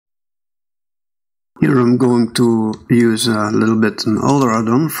Here I'm going to use a little bit an older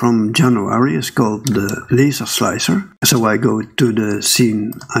add-on from January. It's called the Laser Slicer. So I go to the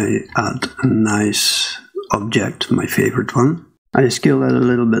scene, I add a nice object, my favorite one. I scale that a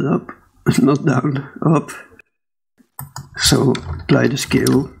little bit up, not down, up. So apply the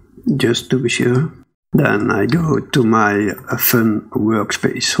scale just to be sure. Then I go to my fun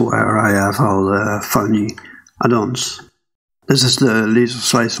workspace where I have all the funny add-ons. This is the Laser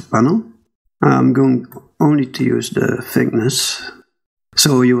Slicer panel. I'm going only to use the thickness.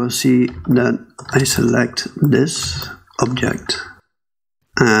 So you will see that I select this object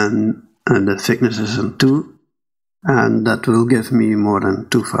and the thickness is on 2, and that will give me more than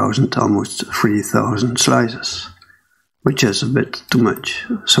 2000, almost 3000 slices, which is a bit too much.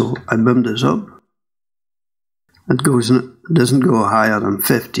 So I bump this up. It doesn't go higher than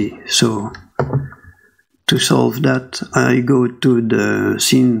 50. So to solve that, I go to the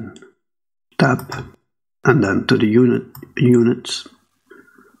scene tab and then to the units,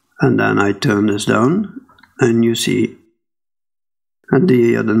 and then I turn this down, and you see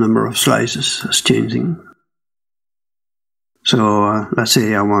the number of slices is changing. So let's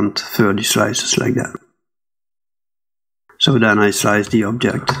say I want 30 slices like that. So then I slice the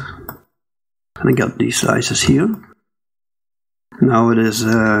object, and I got these slices here. Now it is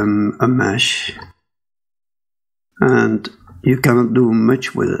a mesh, and you cannot do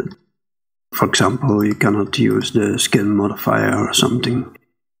much with it. For example, you cannot use the skin modifier or something.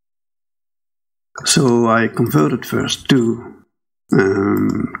 So I convert it first to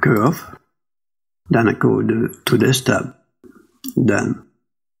curve, then I go to this tab, then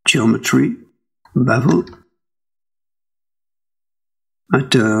geometry, bevel. I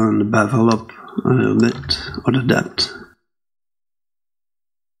turn the bevel up a little bit, or the depth.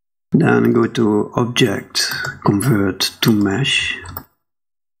 Then I go to object, convert to mesh.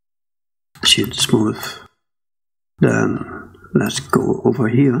 Sheet smooth. Then let's go over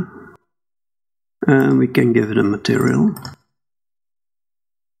here and we can give it a material.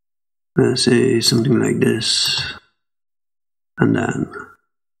 Let's say something like this, and then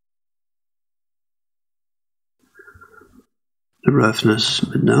the roughness a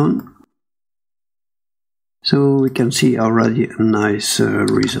bit down. So we can see already a nice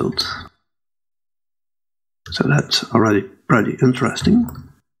result. So that's already pretty interesting.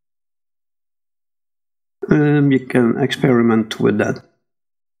 You can experiment with that.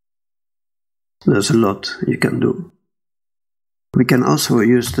 There's a lot you can do. We can also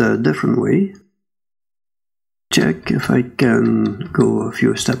use the different way. Check if I can go a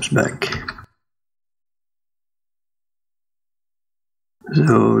few steps back.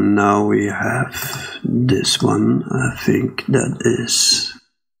 So now we have this one. I think that is...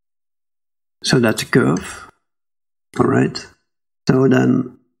 So that's a curve. Alright. So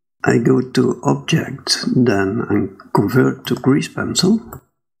then I go to object, then and convert to grease pencil.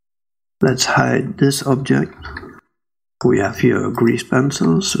 Let's hide this object. We have here a grease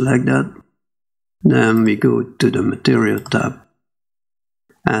pencil, select that. Then we go to the material tab,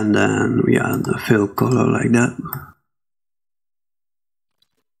 and then we add a fill color like that.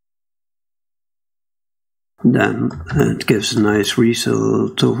 Then it gives a nice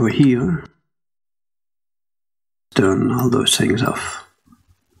result over here. Turn all those things off.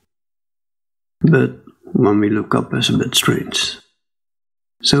 But when we look up, it's a bit strange.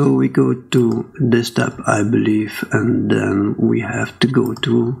 So we go to this tab, I believe, and then we have to go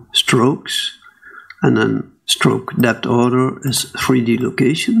to strokes, and then stroke depth order is 3D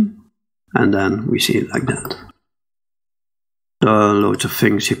location, and then we see it like that. There are loads of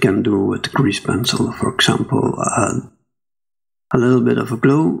things you can do with the grease pencil. For example, add a little bit of a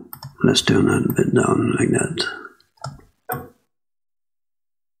glow. Let's turn that a bit down like that.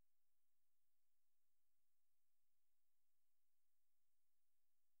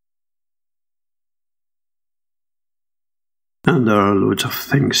 And there are loads of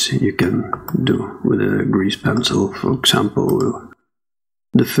things you can do with a grease pencil. For example,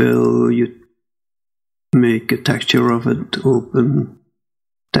 the fill, you make a texture of it, open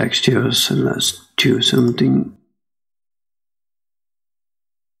textures, and let's choose something.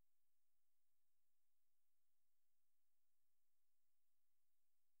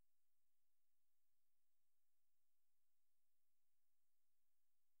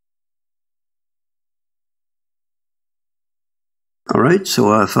 Alright,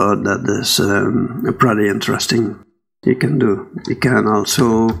 so I thought that this is pretty interesting. You can do. You can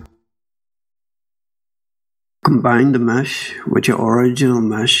also combine the mesh with your original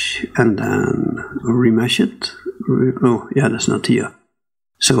mesh and then remesh it. Oh, yeah, that's not here.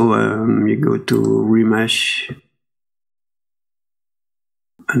 So you go to remesh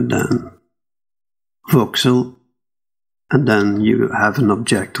and then voxel, and then you have an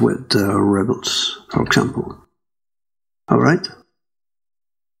object with ribbles, for example. Alright?